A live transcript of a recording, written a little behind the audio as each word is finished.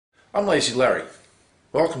I'm Lazy Larry.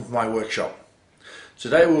 Welcome to my workshop.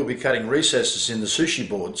 Today we'll be cutting recesses in the sushi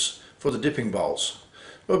boards for the dipping bowls.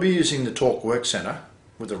 We'll be using the Torque Workcentre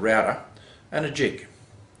with a router and a jig.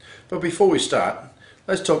 But before we start,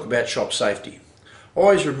 let's talk about shop safety.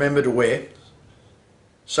 Always remember to wear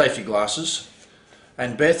safety glasses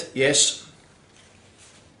and Beth, yes,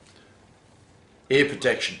 ear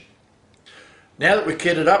protection. Now that we're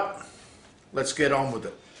kitted up, let's get on with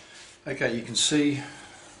it. Okay, you can see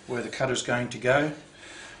where the cutter's going to go.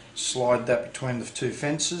 Slide that between the two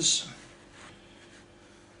fences.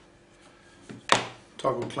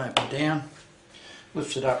 Toggle clamp it down.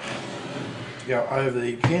 Lift it up to go over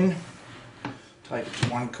the pin. Take it to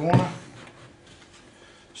one corner.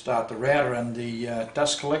 Start the router and the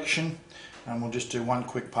dust collection, and we'll just do one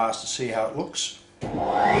quick pass to see how it looks.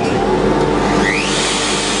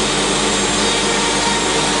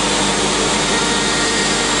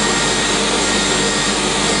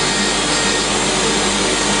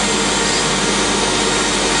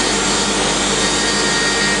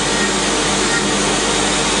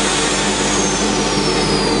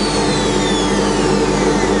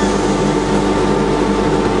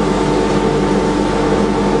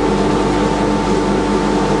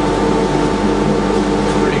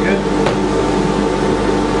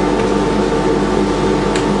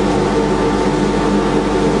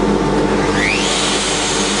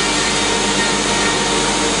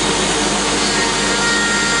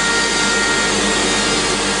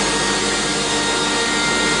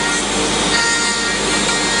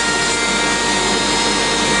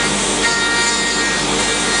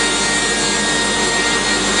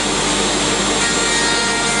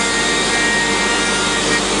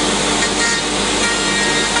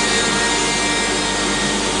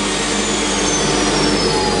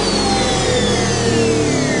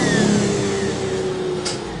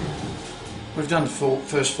 We've done the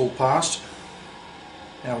first full pass.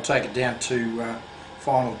 Now we'll take it down to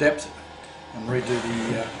final depth and redo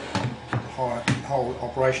the whole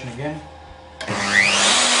operation again.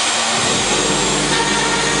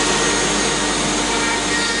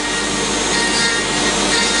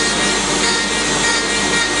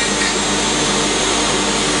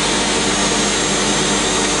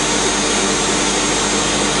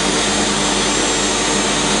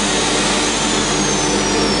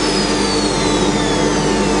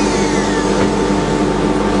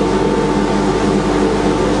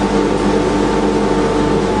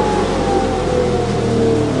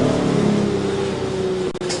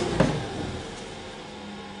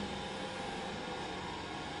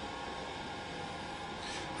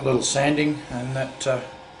 A little sanding and that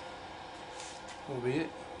will be it.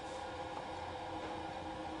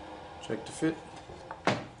 Check to fit.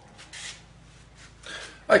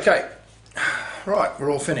 Okay, right, we're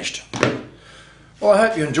all finished. Well, I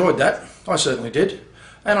hope you enjoyed that. I certainly did,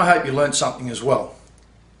 and I hope you learned something as well.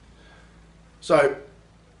 So,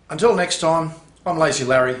 until next time, I'm Lazy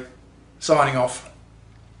Larry, signing off.